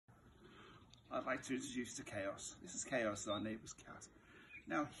I'd like to introduce you to Chaos. This is Chaos, our neighbour's cat.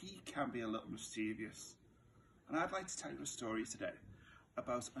 Now, he can be a little mischievous, and I'd like to tell you a story today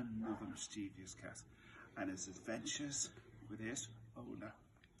about another mischievous cat and his adventures with his owner.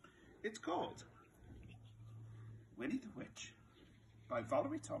 It's called Winnie the Witch by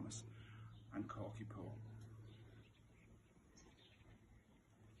Valerie Thomas and Corky Paul.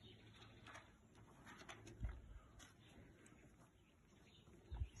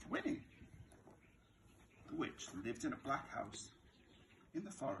 Winnie the Witch lived in a black house in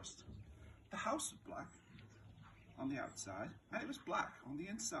the forest. The house was black on the outside and it was black on the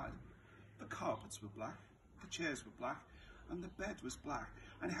inside. The carpets were black, the chairs were black, and the bed was black,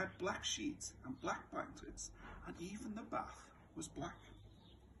 and it had black sheets and black blankets, and even the bath was black.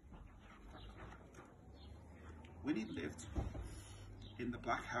 Winnie lived in the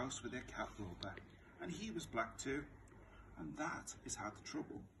black house with their cat Wilbur, and he was black too, and that is how the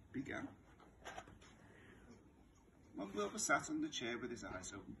trouble began. When Wilbur sat on the chair with his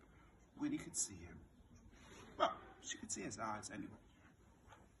eyes open, Winnie could see him. Well, she could see his eyes anyway.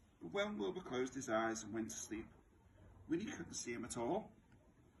 But when Wilbur closed his eyes and went to sleep, Winnie couldn't see him at all,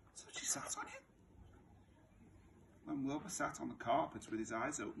 so she sat on him. When Wilbur sat on the carpet with his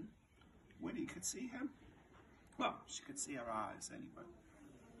eyes open, Winnie could see him. Well, she could see her eyes anyway.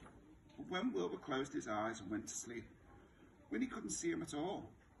 But when Wilbur closed his eyes and went to sleep, Winnie couldn't see him at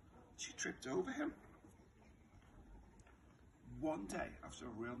all. She tripped over him. One day, after a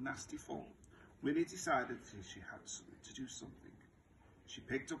real nasty fall, Winnie decided that she had to do something. She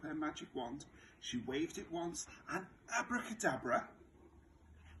picked up her magic wand, she waved it once, and abracadabra,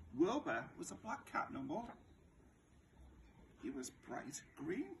 Wilbur was a black cat no more. He was bright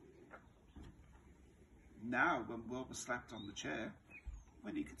green. Now, when Wilbur slept on the chair,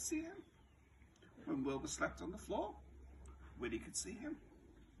 Winnie could see him. When Wilbur slept on the floor, Winnie could see him.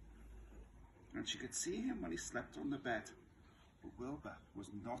 And she could see him when he slept on the bed. But Wilbur was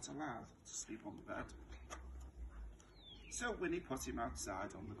not allowed to sleep on the bed. So Winnie put him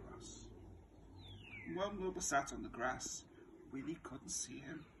outside on the grass. And when Wilbur sat on the grass, Winnie couldn't see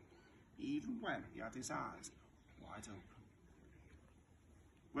him, even when he had his eyes wide open.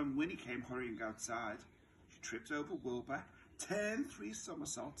 When Winnie came hurrying outside, she tripped over Wilbur, turned 3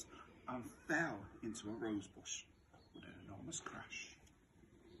 somersaults, and fell into a rose bush with an enormous crash.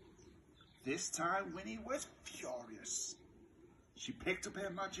 This time Winnie was furious. She picked up her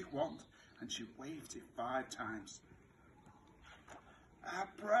magic wand and she waved it 5 times.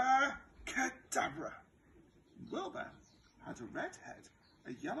 Abracadabra! Wilbur had a red head,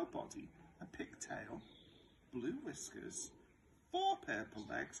 a yellow body, a pigtail, blue whiskers, 4 purple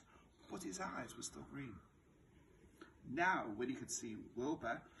legs, but his eyes were still green. Now Winnie could see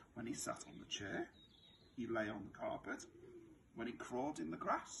Wilbur when he sat on the chair, he lay on the carpet, when he crawled in the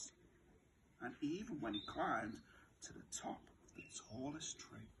grass, and even when he climbed to the top of the tallest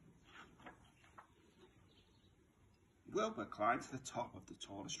tree. Wilbur climbed to the top of the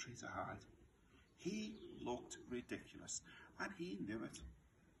tallest tree to hide. He looked ridiculous, and he knew it.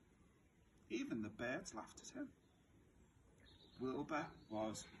 Even the birds laughed at him. Wilbur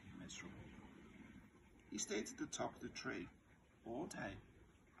was miserable. He stayed at the top of the tree all day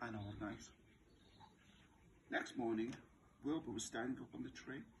and all night. Next morning, Wilbur was standing up on the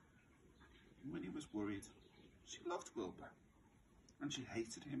tree. Winnie was worried. She loved Wilbur, and she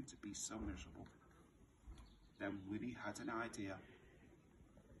hated him to be so miserable. Then Winnie had an idea.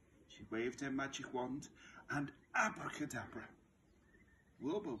 She waved her magic wand, and abracadabra!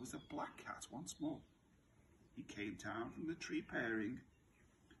 Wilbur was a black cat once more. He came down from the tree purring,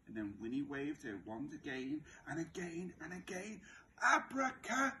 and then Winnie waved her wand again and again and again.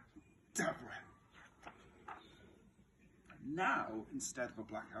 Abracadabra! Now, instead of a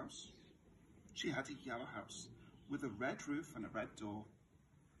black house, she had a yellow house with a red roof and a red door.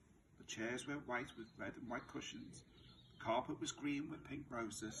 The chairs were white with red and white cushions. The carpet was green with pink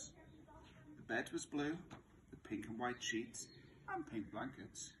roses. The bed was blue with pink and white sheets and pink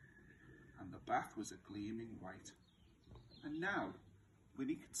blankets. And the bath was a gleaming white. And now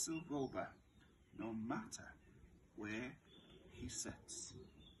Winnie could see Wilbur no matter where he sits.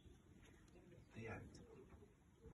 The end.